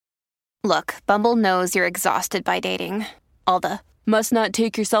Look, Bumble knows you're exhausted by dating. All the must not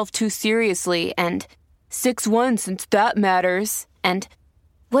take yourself too seriously and 6'1" since that matters. And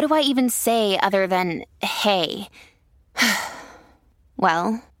what do I even say other than hey?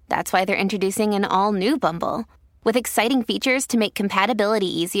 Well, that's why they're introducing an all-new Bumble with exciting features to make compatibility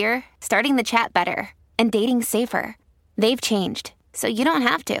easier, starting the chat better, and dating safer. They've changed, so you don't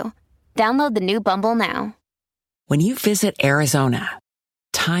have to. Download the new Bumble now. When you visit Arizona,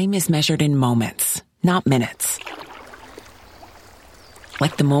 time is measured in moments, not minutes.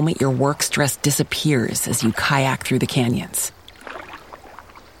 Like the moment your work stress disappears as you kayak through the canyons.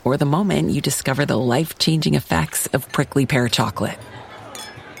 Or the moment you discover the life-changing effects of prickly pear chocolate.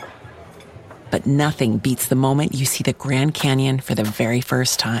 But nothing beats the moment you see the Grand Canyon for the very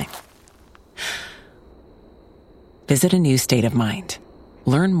first time. Visit a new state of mind.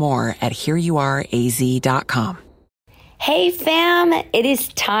 Learn more at hereyouareaz.com. Hey fam, it is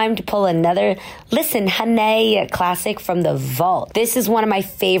time to pull another Listen Hunnay classic from the vault. This is one of my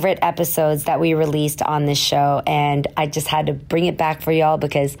favorite episodes that we released on this show, and I just had to bring it back for y'all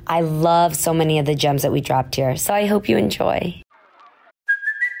because I love so many of the gems that we dropped here. So I hope you enjoy.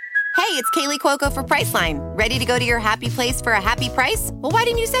 Hey, it's Kaylee Cuoco for Priceline. Ready to go to your happy place for a happy price? Well, why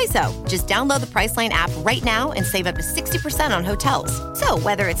didn't you say so? Just download the Priceline app right now and save up to 60% on hotels. So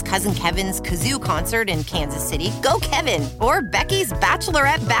whether it's Cousin Kevin's Kazoo Concert in Kansas City, go Kevin, or Becky's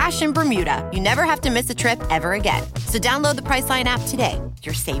Bachelorette Bash in Bermuda, you never have to miss a trip ever again. So download the Priceline app today.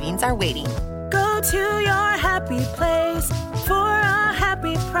 Your savings are waiting. Go to your happy place for a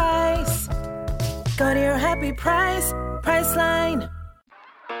happy price. Go to your happy price, Priceline.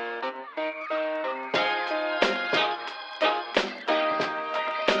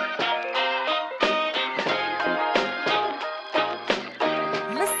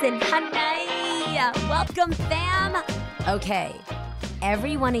 Listen, Hunnay. Welcome, fam. Okay,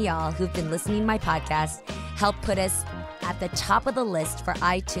 every one of y'all who've been listening to my podcast helped put us at the top of the list for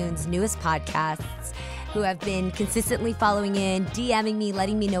iTunes' newest podcasts, who have been consistently following in, DMing me,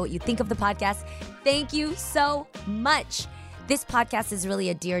 letting me know what you think of the podcast. Thank you so much. This podcast is really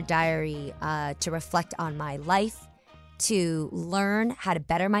a dear diary to reflect on my life, to learn how to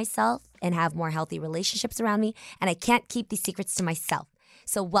better myself and have more healthy relationships around me. And I can't keep these secrets to myself.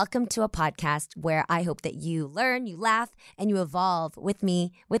 So welcome to a podcast where I hope that you learn, you laugh, and you evolve with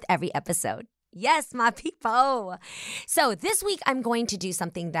me with every episode. Yes, my people. So this week I'm going to do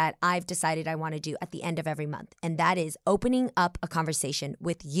something that I've decided I want to do at the end of every month, and that is opening up a conversation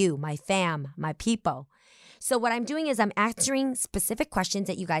with you, my fam, my people. So what I'm doing is I'm answering specific questions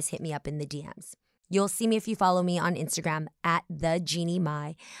that you guys hit me up in the DMs. You'll see me if you follow me on Instagram at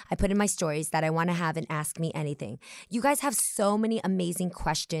 @TheJeannieMai. I put in my stories that I want to have an Ask Me Anything. You guys have so many amazing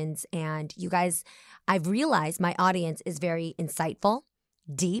questions, and you guys, I've realized my audience is very insightful,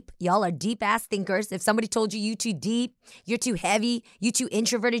 deep. Y'all are deep-ass thinkers. If somebody told you you too deep, you're too heavy, you too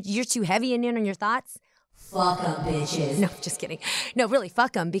introverted, you're too heavy in on your thoughts, fuck them, bitches. No, just kidding. No, really,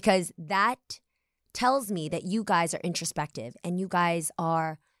 fuck them, because that tells me that you guys are introspective and you guys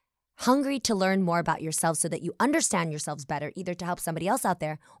are hungry to learn more about yourselves so that you understand yourselves better, either to help somebody else out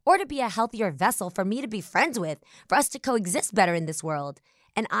there or to be a healthier vessel for me to be friends with, for us to coexist better in this world.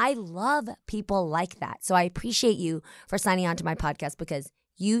 And I love people like that. So I appreciate you for signing on to my podcast because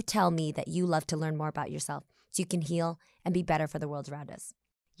you tell me that you love to learn more about yourself so you can heal and be better for the world around us.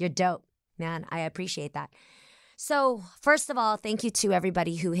 You're dope, man. I appreciate that. So first of all, thank you to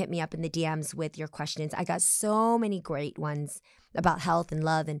everybody who hit me up in the DMs with your questions. I got so many great ones about health and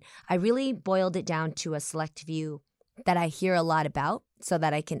love, and I really boiled it down to a select few that I hear a lot about so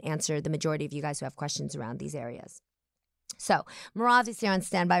that I can answer the majority of you guys who have questions around these areas. So Marav is here on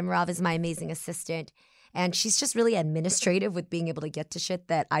standby. Marav is my amazing assistant, and she's just really administrative with being able to get to shit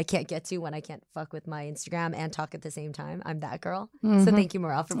that I can't get to when I can't fuck with my Instagram and talk at the same time. I'm that girl. Mm-hmm. So thank you,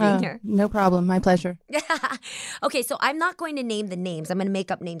 Marav, for being here. No problem. My pleasure. Okay, so I'm not going to name the names. I'm going to make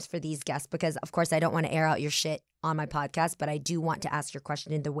up names for these guests because, of course, I don't want to air out your shit on my podcast, but I do want to ask your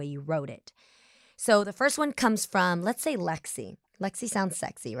question in the way you wrote it. So the first one comes from, let's say, Lexi. Lexi sounds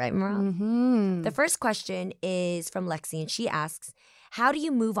sexy, right, Marav? Mm-hmm. The first question is from Lexi, and she asks, how do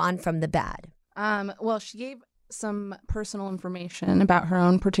you move on from the bad? Well, she gave some personal information about her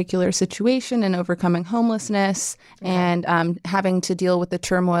own particular situation and overcoming homelessness and having to deal with the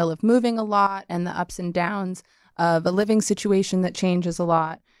turmoil of moving a lot and the ups and downs of a living situation that changes a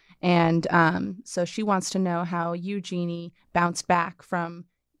lot. And so she wants to know how you, Jeannie, bounced back from,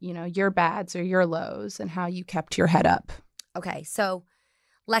 your bads or your lows and how you kept your head up. Okay, so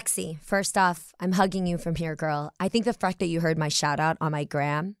Lexi, first off, I'm hugging you from here, girl. I think the fact that you heard my shout out on my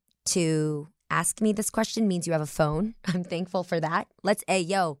gram to ask me this question means you have a phone. I'm thankful for that. Let's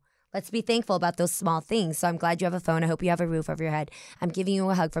Let's be thankful about those small things. So I'm glad you have a phone. I hope you have a roof over your head. I'm giving you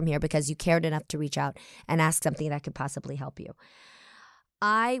a hug from here because you cared enough to reach out and ask something that could possibly help you.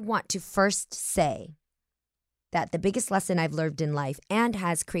 I want to first say that the biggest lesson I've learned in life and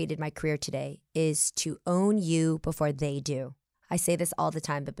has created my career today is to own you before they do. I say this all the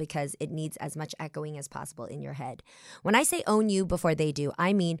time, but because it needs as much echoing as possible in your head. When I say own you before they do,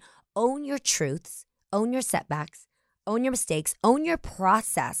 I mean own your truths, own your setbacks, own your mistakes, own your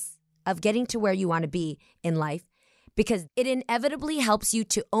process of getting to where you want to be in life, because it inevitably helps you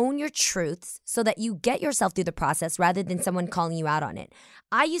to own your truths so that you get yourself through the process rather than someone calling you out on it.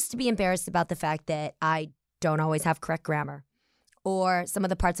 I used to be embarrassed about the fact that I don't always have correct grammar, or some of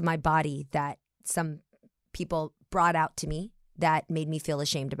the parts of my body that some people brought out to me that made me feel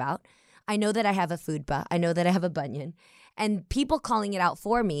ashamed about. I know that I have a food butt. I know that I have a bunion. And people calling it out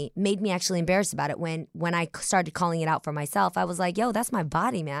for me made me actually embarrassed about it. When I started calling it out for myself, I was like, yo, that's my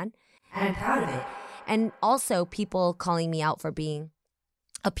body, man. And I'm proud of it. And also people calling me out for being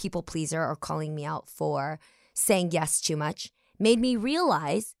a people pleaser or calling me out for saying yes too much made me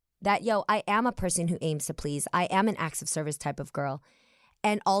realize that, yo, I am a person who aims to please. I am an acts of service type of girl.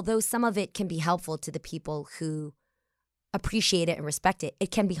 And although some of it can be helpful to the people who appreciate it and respect it,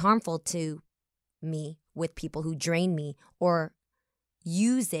 it can be harmful to me with people who drain me or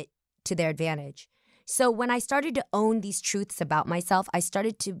use it to their advantage. So when I started to own these truths about myself, I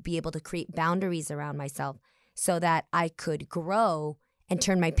started to be able to create boundaries around myself so that I could grow and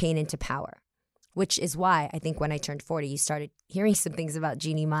turn my pain into power, which is why I think when I turned 40, you started hearing some things about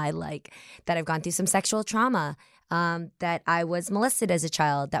Jeannie Mai, like that I've gone through some sexual trauma, that I was molested as a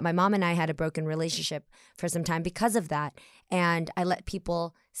child, that my mom and I had a broken relationship for some time because of that. And I let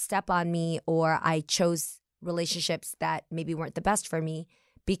people step on me, or I chose relationships that maybe weren't the best for me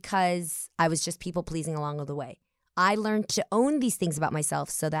because I was just people pleasing along the way. I learned to own these things about myself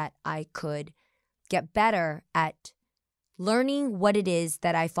so that I could get better at learning what it is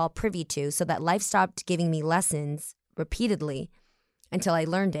that I fall privy to, so that life stopped giving me lessons repeatedly until I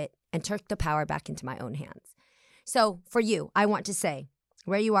learned it and took the power back into my own hands. So for you, I want to say,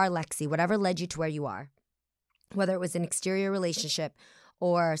 where you are, Lexi, whatever led you to where you are, whether it was an exterior relationship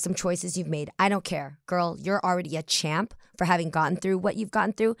or some choices you've made, I don't care. Girl, you're already a champ for having gotten through what you've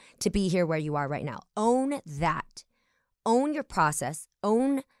gotten through to be here where you are right now. Own that. Own your process.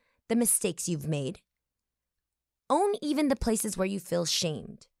 Own the mistakes you've made. Own even the places where you feel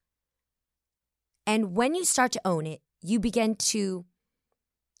shamed. And when you start to own it, you begin to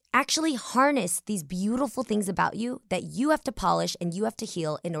actually harness these beautiful things about you that you have to polish and you have to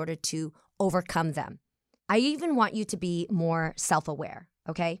heal in order to overcome them. I even want you to be more self-aware,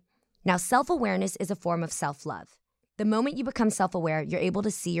 okay? Now, self-awareness is a form of self-love. The moment you become self-aware, you're able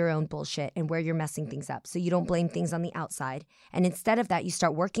to see your own bullshit and where you're messing things up, so you don't blame things on the outside. And instead of that, you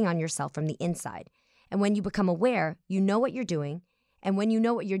start working on yourself from the inside. And when you become aware, you know what you're doing. And when you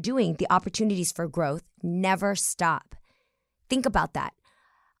know what you're doing, the opportunities for growth never stop. Think about that.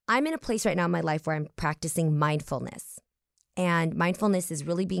 I'm in a place right now in my life where I'm practicing mindfulness. And mindfulness is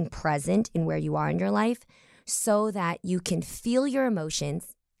really being present in where you are in your life so that you can feel your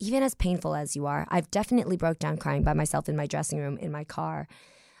emotions, even as painful as you are. I've definitely broke down crying by myself in my dressing room, in my car,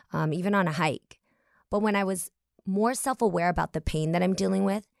 even on a hike. But when I was more self-aware about the pain that I'm dealing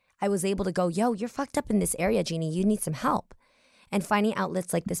with, I was able to go, yo, you're fucked up in this area, Jeannie. You need some help. And finding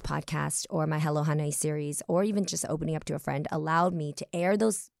outlets like this podcast or my Hello Hunnay series, or even just opening up to a friend, allowed me to air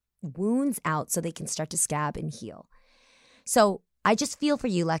those wounds out so they can start to scab and heal. So I just feel for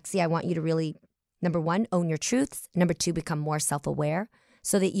you, Lexi. I want you to really, number one, own your truths. Number two, become more self-aware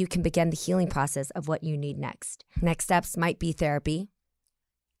so that you can begin the healing process of what you need next. Next steps might be therapy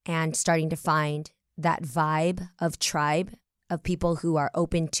and starting to find that vibe of tribe of people who are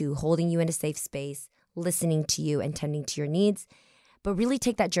open to holding you in a safe space, listening to you and tending to your needs. But really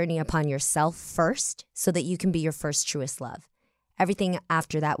take that journey upon yourself first so that you can be your first truest love. Everything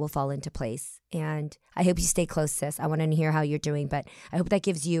after that will fall into place. And I hope you stay close, sis. I want to hear how you're doing, but I hope that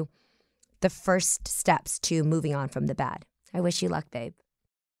gives you the first steps to moving on from the bad. I wish you luck, babe.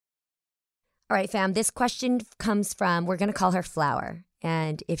 All right, fam, this question comes from, we're going to call her Flower.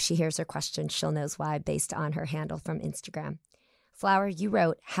 And if she hears her question, she'll know why based on her handle from Instagram. Flower, you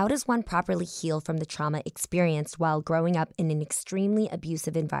wrote, how does one properly heal from the trauma experienced while growing up in an extremely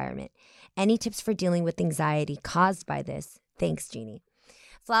abusive environment? Any tips for dealing with anxiety caused by this? Thanks, Jeannie.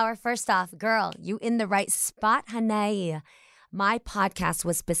 Flower, first off, girl, you in the right spot, Hunnay. My podcast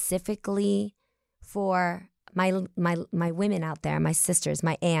was specifically for my women out there, my sisters,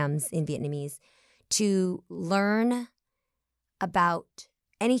 my AMs in Vietnamese, to learn about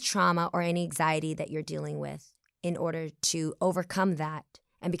any trauma or any anxiety that you're dealing with in order to overcome that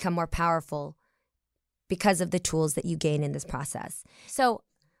and become more powerful because of the tools that you gain in this process. So,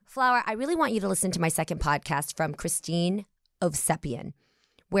 Flower, I really want you to listen to my second podcast from Christine Ovsepian,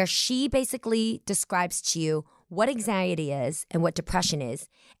 where she basically describes to you what anxiety is and what depression is,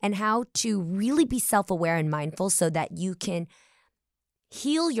 and how to really be self-aware and mindful so that you can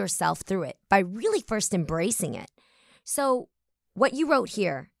heal yourself through it by really first embracing it. So what you wrote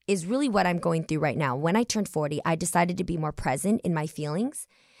here is really what I'm going through right now. When I turned 40, I decided to be more present in my feelings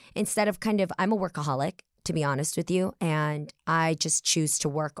instead of I'm a workaholic, to be honest with you, and I just choose to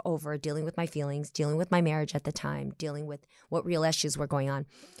work over dealing with my feelings, dealing with my marriage at the time, dealing with what real issues were going on.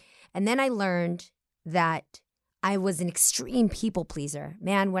 And then I learned that I was an extreme people pleaser.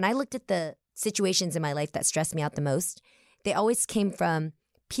 Man, when I looked at the situations in my life that stressed me out the most, they always came from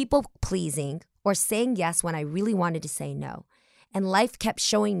people pleasing or saying yes when I really wanted to say no. And life kept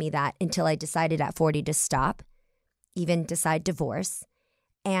showing me that until I decided at 40 to stop, even decide divorce,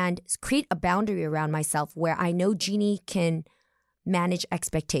 and create a boundary around myself where I know Jeannie can manage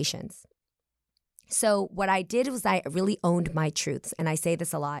expectations. So what I did was I really owned my truths. And I say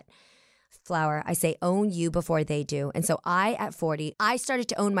this a lot, Flower. I say own you before they do. And so at 40, I started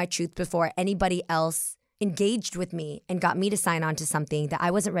to own my truth before anybody else engaged with me and got me to sign on to something that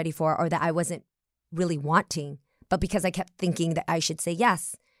I wasn't ready for or that I wasn't really wanting. But because I kept thinking that I should say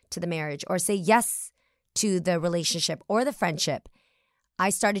yes to the marriage or say yes to the relationship or the friendship, I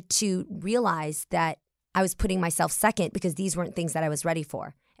started to realize that I was putting myself second because these weren't things that I was ready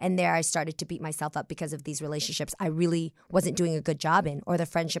for. And there I started to beat myself up because of these relationships I really wasn't doing a good job in, or the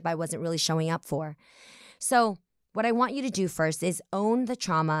friendship I wasn't really showing up for. So what I want you to do first is own the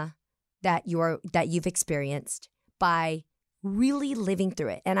trauma that you've experienced by really living through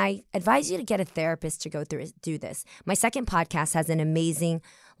it. And I advise you to get a therapist to go through this. My second podcast has an amazing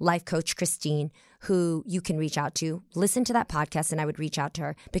life coach, Christine, who you can reach out to. Listen to that podcast, and I would reach out to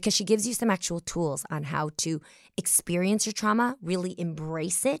her because she gives you some actual tools on how to experience your trauma, really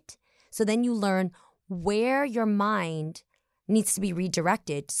embrace it. So then you learn where your mind needs to be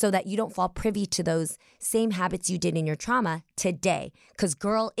redirected so that you don't fall privy to those same habits you did in your trauma today. Because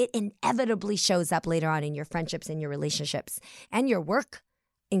girl, it inevitably shows up later on in your friendships and your relationships and your work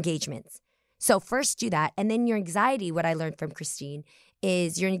engagements. So first do that. And then your anxiety, what I learned from Christine,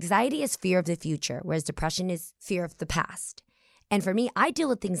 is your anxiety is fear of the future, whereas depression is fear of the past. And for me, I deal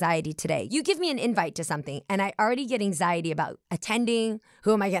with anxiety today. You give me an invite to something and I already get anxiety about attending,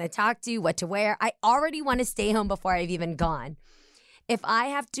 who am I going to talk to, what to wear. I already want to stay home before I've even gone. If I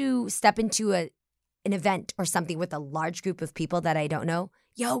have to step into an event or something with a large group of people that I don't know,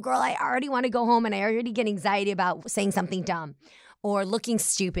 yo, girl, I already want to go home and I already get anxiety about saying something dumb or looking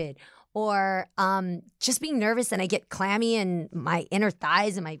stupid or just being nervous and I get clammy in my inner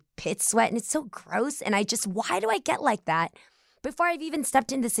thighs and my pits sweat and it's so gross. And why do I get like that before I've even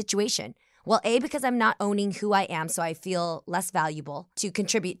stepped into the situation? Well, A, because I'm not owning who I am, so I feel less valuable to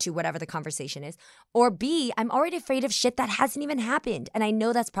contribute to whatever the conversation is. Or B, I'm already afraid of shit that hasn't even happened. And I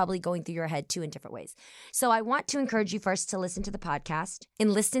know that's probably going through your head too in different ways. So I want to encourage you first to listen to the podcast,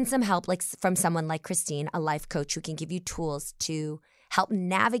 enlist in some help from someone like Christine, a life coach who can give you tools to help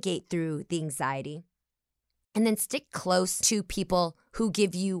navigate through the anxiety. And then stick close to people who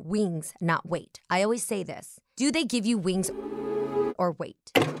give you wings, not weight. I always say this. Do they give you wings or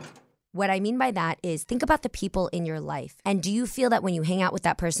weight? What I mean by that is think about the people in your life. And do you feel that when you hang out with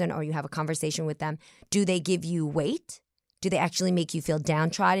that person or you have a conversation with them, do they give you weight? Do they actually make you feel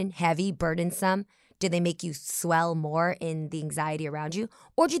downtrodden, heavy, burdensome? Do they make you swell more in the anxiety around you?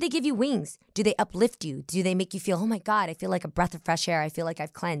 Or do they give you wings? Do they uplift you? Do they make you feel, oh my God, I feel like a breath of fresh air. I feel like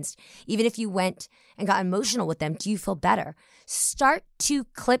I've cleansed. Even if you went and got emotional with them, do you feel better? Start to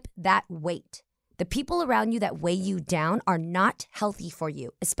clip that weight. The people around you that weigh you down are not healthy for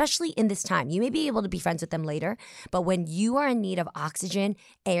you, especially in this time. You may be able to be friends with them later, but when you are in need of oxygen,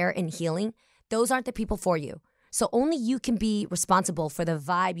 air, and healing, those aren't the people for you. So only you can be responsible for the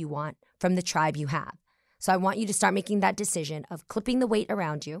vibe you want from the tribe you have. So I want you to start making that decision of clipping the weight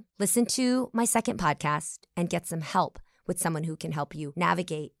around you. Listen to my second podcast and get some help with someone who can help you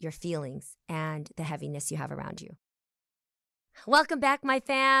navigate your feelings and the heaviness you have around you. Welcome back, my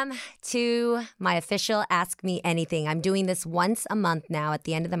fam, to my official Ask Me Anything. I'm doing this once a month now. At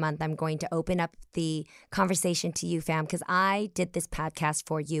the end of the month, I'm going to open up the conversation to you, fam, because I did this podcast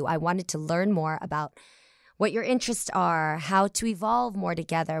for you. I wanted to learn more about what your interests are, how to evolve more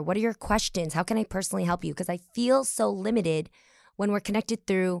together. What are your questions? How can I personally help you? Because I feel so limited when we're connected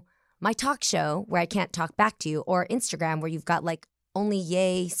through my talk show where I can't talk back to you, or Instagram where you've got like only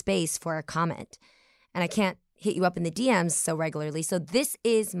yay space for a comment. And I can't hit you up in the DMs so regularly. So this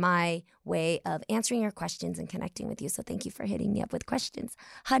is my way of answering your questions and connecting with you. So thank you for hitting me up with questions.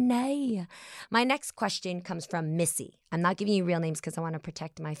 Hunnay. My next question comes from Missy. I'm not giving you real names because I want to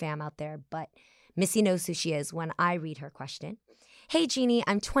protect my fam out there, but Missy knows who she is when I read her question. Hey, Jeannie,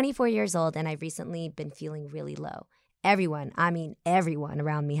 I'm 24 years old and I've recently been feeling really low. Everyone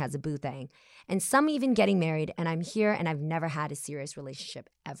around me has a boo thing. And some even getting married, and I'm here and I've never had a serious relationship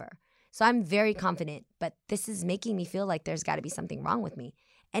ever. So I'm very confident, but this is making me feel like there's got to be something wrong with me.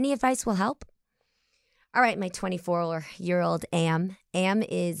 Any advice will help? All right, my 24-year-old Am. Am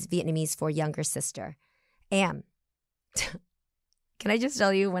is Vietnamese for younger sister. Am. Can I just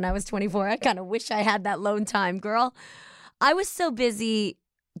tell you, when I was 24, I kind of wish I had that lone time, girl. I was so busy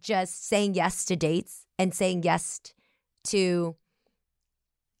just saying yes to dates and saying yes to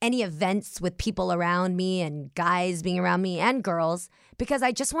any events with people around me and guys being around me and girls because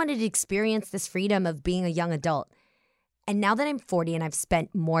I just wanted to experience this freedom of being a young adult. And now that I'm 40 and I've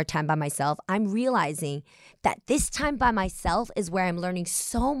spent more time by myself, I'm realizing that this time by myself is where I'm learning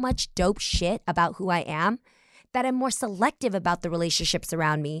so much dope shit about who I am that I'm more selective about the relationships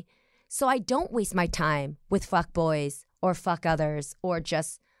around me so I don't waste my time with fuck boys or fuck others or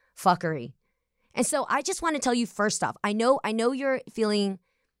just fuckery. And so I just want to tell you first off, I know you're feeling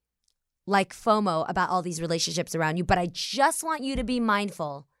like FOMO about all these relationships around you, but I just want you to be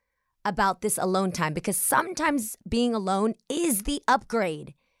mindful about this alone time because sometimes being alone is the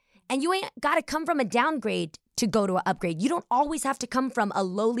upgrade. And you ain't got to come from a downgrade to go to an upgrade. You don't always have to come from a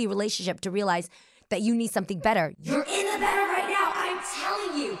lowly relationship to realize that you need something better. You're in the better right now, I'm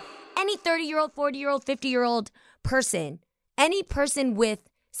telling you. Any 30-year-old, 40-year-old, 50-year-old person, any person with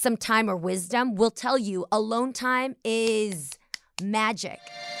some time or wisdom will tell you alone time is magic.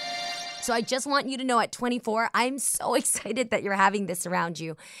 So I just want you to know at 24, I'm so excited that you're having this around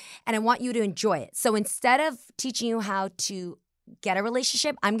you and I want you to enjoy it. So instead of teaching you how to get a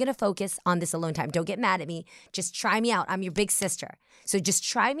relationship, I'm going to focus on this alone time. Don't get mad at me. Just try me out. I'm your big sister. So just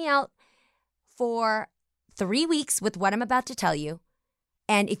try me out for 3 weeks with what I'm about to tell you.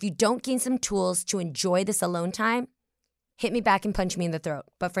 And if you don't gain some tools to enjoy this alone time, hit me back and punch me in the throat.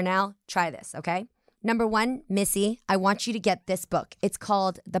 But for now, try this, okay? Number 1, Missy, I want you to get this book. It's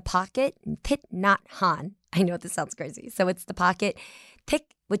called The Pocket Thich Nhat Hanh. I know this sounds crazy. So it's The Pocket Thich,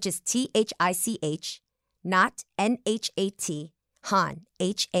 which is T-H-I-C-H, not N-H-A-T, Hanh,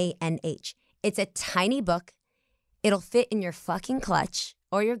 H-A-N-H. It's a tiny book. It'll fit in your fucking clutch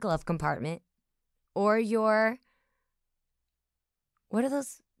or your glove compartment or your, what are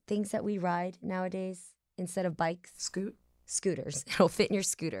those things that we ride nowadays instead of bikes? Scooters. It'll fit in your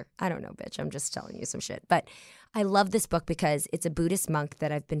scooter. I don't know, bitch. I'm just telling you some shit. But I love this book because it's a Buddhist monk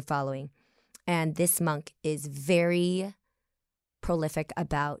that I've been following. And this monk is very prolific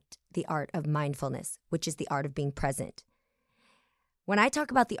about the art of mindfulness, which is the art of being present. When I talk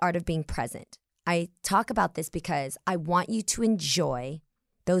about the art of being present, I talk about this because I want you to enjoy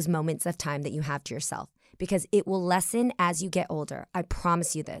those moments of time that you have to yourself because it will lessen as you get older. I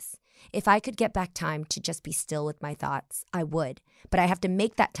promise you this. If I could get back time to just be still with my thoughts, I would. But I have to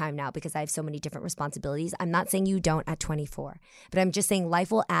make that time now because I have so many different responsibilities. I'm not saying you don't at 24, but I'm just saying life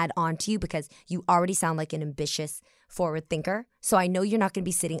will add on to you because you already sound like an ambitious, forward thinker. So I know you're not going to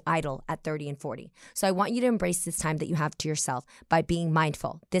be sitting idle at 30 and 40. So I want you to embrace this time that you have to yourself by being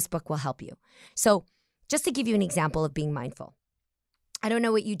mindful. This book will help you. So just to give you an example of being mindful, I don't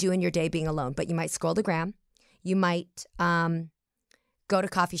know what you do in your day being alone, but you might scroll the gram. You might go to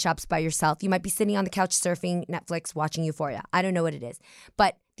coffee shops by yourself. You might be sitting on the couch surfing Netflix, watching Euphoria. I don't know what it is.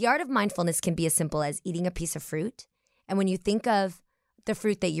 But the art of mindfulness can be as simple as eating a piece of fruit. And when you think of the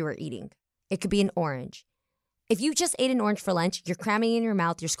fruit that you are eating, it could be an orange. If you just ate an orange for lunch, you're cramming in your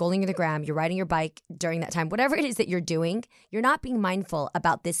mouth, you're scrolling the gram, you're riding your bike during that time, whatever it is that you're doing, you're not being mindful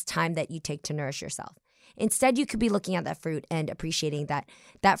about this time that you take to nourish yourself. Instead, you could be looking at that fruit and appreciating that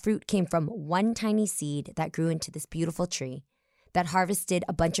that fruit came from one tiny seed that grew into this beautiful tree that harvested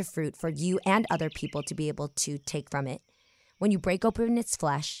a bunch of fruit for you and other people to be able to take from it. When you break open its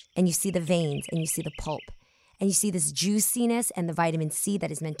flesh and you see the veins and you see the pulp and you see this juiciness and the vitamin C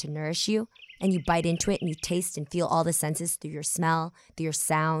that is meant to nourish you, and you bite into it and you taste and feel all the senses through your smell, through your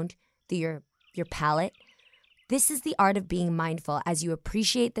sound, through your palate. This is the art of being mindful as you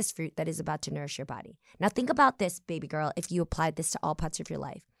appreciate this fruit that is about to nourish your body. Now think about this, baby girl, if you applied this to all parts of your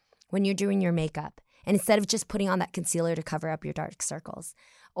life. When you're doing your makeup, and instead of just putting on that concealer to cover up your dark circles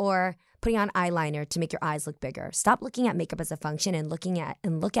or putting on eyeliner to make your eyes look bigger, stop looking at makeup as a function and look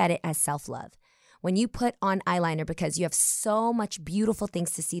at it as self-love. When you put on eyeliner because you have so much beautiful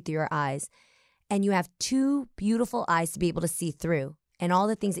things to see through your eyes and you have two beautiful eyes to be able to see through, and all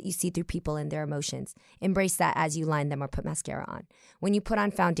the things that you see through people and their emotions. Embrace that as you line them or put mascara on. When you put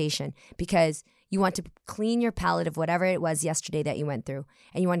on foundation, because you want to clean your palette of whatever it was yesterday that you went through,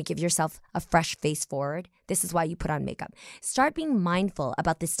 and you want to give yourself a fresh face forward, this is why you put on makeup. Start being mindful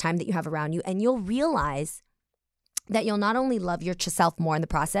about this time that you have around you, and you'll realize that you'll not only love yourself more in the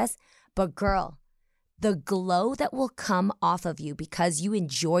process, but girl, the glow that will come off of you because you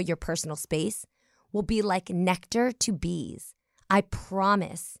enjoy your personal space will be like nectar to bees. I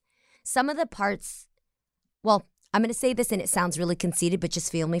promise. Some of the parts, well, I'm going to say this and it sounds really conceited, but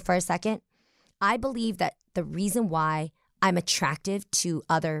just feel me for a second. I believe that the reason why I'm attractive to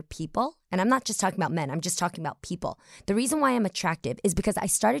other people, and I'm not just talking about men, I'm just talking about people. The reason why I'm attractive is because I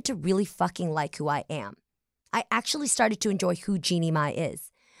started to really fucking like who I am. I actually started to enjoy who Jeannie Mai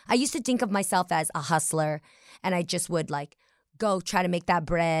is. I used to think of myself as a hustler, and I just would like go try to make that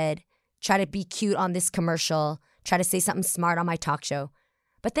bread, try to be cute on this commercial, try to say something smart on my talk show.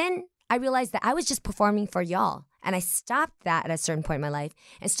 But then I realized that I was just performing for y'all. And I stopped that at a certain point in my life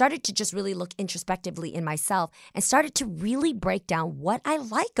and started to just really look introspectively in myself and started to really break down what I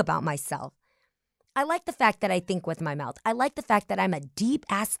like about myself. I like the fact that I think with my mouth. I like the fact that I'm a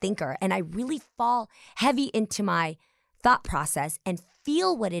deep-ass thinker and I really fall heavy into my thought process and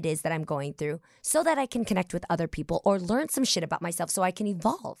feel what it is that I'm going through so that I can connect with other people or learn some shit about myself so I can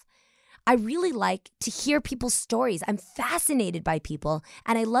evolve. I really like to hear people's stories. I'm fascinated by people,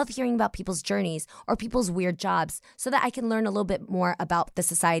 and I love hearing about people's journeys or people's weird jobs so that I can learn a little bit more about the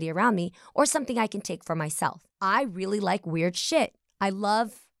society around me or something I can take for myself. I really like weird shit. I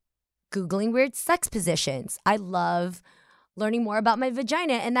love Googling weird sex positions. I love learning more about my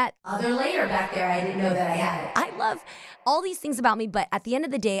vagina and that other layer back there I didn't know that I had. I love all these things about me, but at the end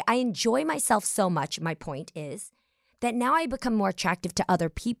of the day, I enjoy myself so much, my point is, that now I become more attractive to other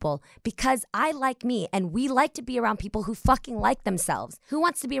people because I like me and we like to be around people who fucking like themselves. Who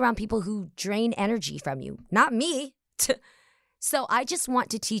wants to be around people who drain energy from you? Not me. So I just want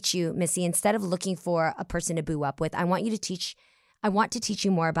to teach you, Missy, instead of looking for a person to boo up with, I want to teach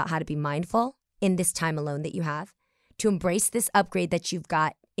you more about how to be mindful in this time alone that you have, to embrace this upgrade that you've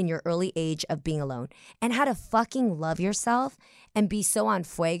got in your early age of being alone, and how to fucking love yourself and be so on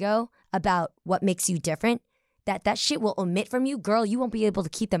fuego about what makes you different that shit will omit from you. Girl, you won't be able to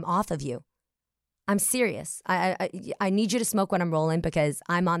keep them off of you. I'm serious. I need you to smoke when I'm rolling because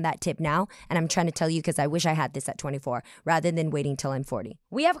I'm on that tip now, and I'm trying to tell you because I wish I had this at 24 rather than waiting till I'm 40.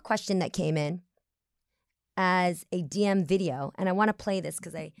 We have a question that came in as a DM video, and I want to play this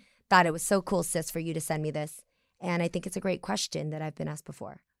because I thought it was so cool, sis, for you to send me this, and I think it's a great question that I've been asked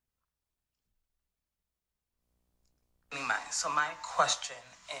before. So my question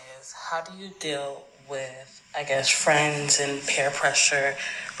is, how do you deal with, I guess, friends and peer pressure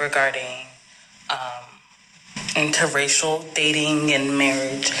regarding interracial dating and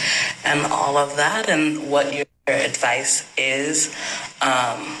marriage and all of that, and what your advice is?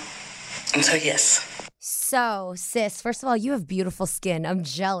 And so, yes. So, sis, first of all, you have beautiful skin. I'm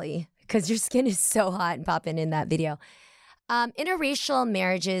jelly because your skin is so hot and popping in that video. Interracial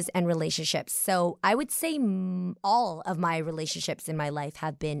marriages and relationships. So I would say all of my relationships in my life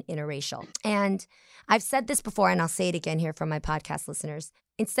have been interracial. And I've said this before, and I'll say it again here for my podcast listeners.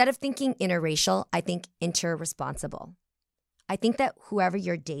 Instead of thinking interracial, I think interresponsible. I think that whoever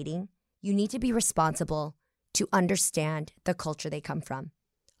you're dating, you need to be responsible to understand the culture they come from,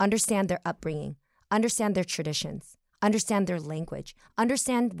 understand their upbringing, understand their traditions, understand their language,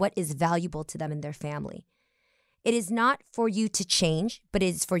 understand what is valuable to them and their family. It is not for you to change, but it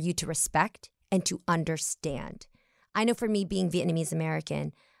is for you to respect and to understand. I know for me, being Vietnamese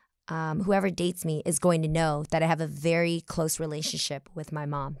American, whoever dates me is going to know that I have a very close relationship with my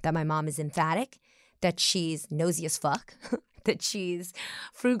mom, that my mom is emphatic, that she's nosy as fuck, that she's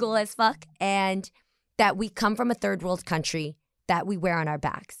frugal as fuck, and that we come from a third world country that we wear on our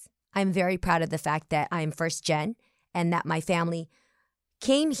backs. I'm very proud of the fact that I'm first gen and that my family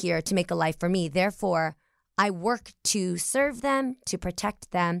came here to make a life for me. Therefore, I work to serve them, to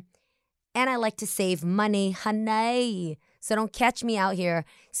protect them, and I like to save money, Hunnay. So don't catch me out here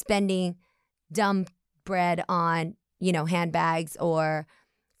spending dumb bread on, handbags or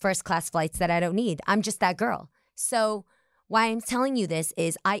first class flights that I don't need. I'm just that girl. So why I'm telling you this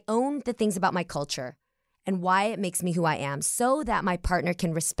is I own the things about my culture and why it makes me who I am so that my partner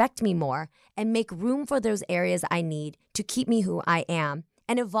can respect me more and make room for those areas I need to keep me who I am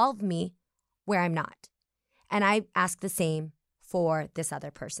and evolve me where I'm not. And I ask the same for this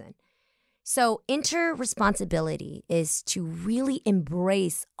other person. So interresponsibility is to really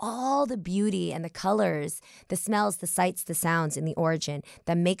embrace all the beauty and the colors, the smells, the sights, the sounds, and the origin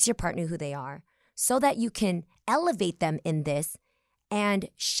that makes your partner who they are so that you can elevate them in this and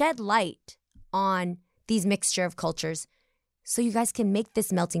shed light on these mixture of cultures so you guys can make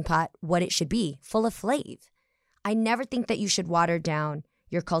this melting pot what it should be, full of flav. I never think that you should water down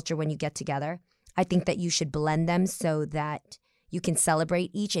your culture when you get together. I think that you should blend them so that you can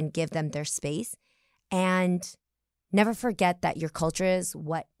celebrate each and give them their space. And never forget that your culture is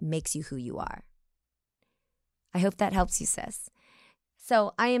what makes you who you are. I hope that helps you, sis.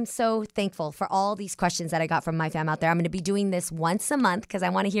 So I am so thankful for all these questions that I got from my fam out there. I'm going to be doing this once a month because I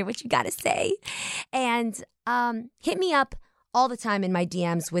want to hear what you got to say. And hit me up all the time in my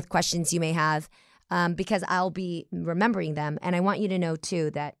DMs with questions you may have because I'll be remembering them. And I want you to know,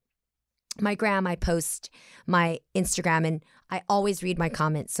 too, that my gram, I post my Instagram, and I always read my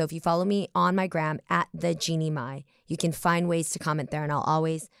comments. So if you follow me on my gram at the Jeannie Mai, you can find ways to comment there, and I'll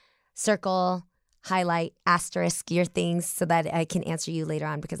always circle, highlight, asterisk your things so that I can answer you later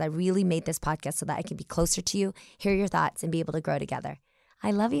on, because I really made this podcast so that I can be closer to you, hear your thoughts, and be able to grow together.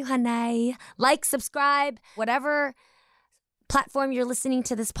 I love you, Hunnay. Like, subscribe, whatever platform you're listening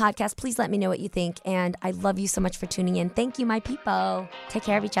to this podcast, please let me know what you think. And I love you so much for tuning in. Thank you, my people. Take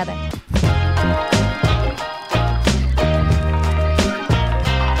care of each other.